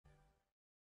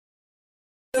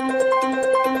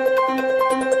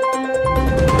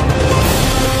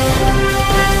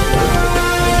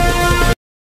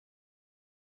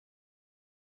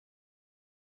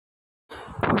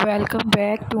Welcome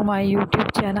back to my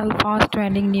YouTube channel Fast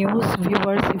Trending News.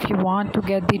 Viewers, if you want to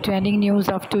get the trending news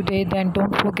of today, then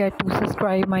don't forget to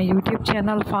subscribe my YouTube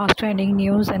channel Fast Trending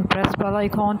News and press bell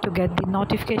icon to get the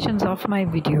notifications of my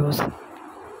videos.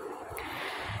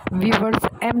 Viewers,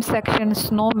 M section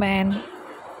Snow Man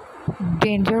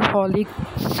Dangerholic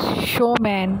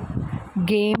Showman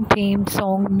game theme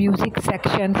song music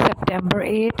section September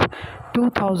 8,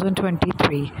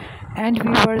 2023. And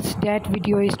viewers, that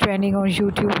video is trending on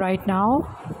YouTube right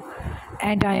now,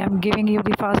 and I am giving you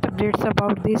the fast updates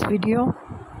about this video.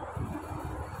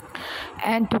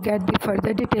 And to get the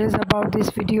further details about this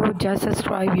video, just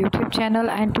subscribe YouTube channel,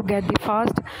 and to get the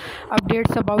fast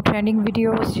updates about trending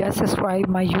videos, just subscribe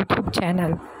my YouTube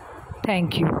channel.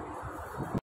 Thank you.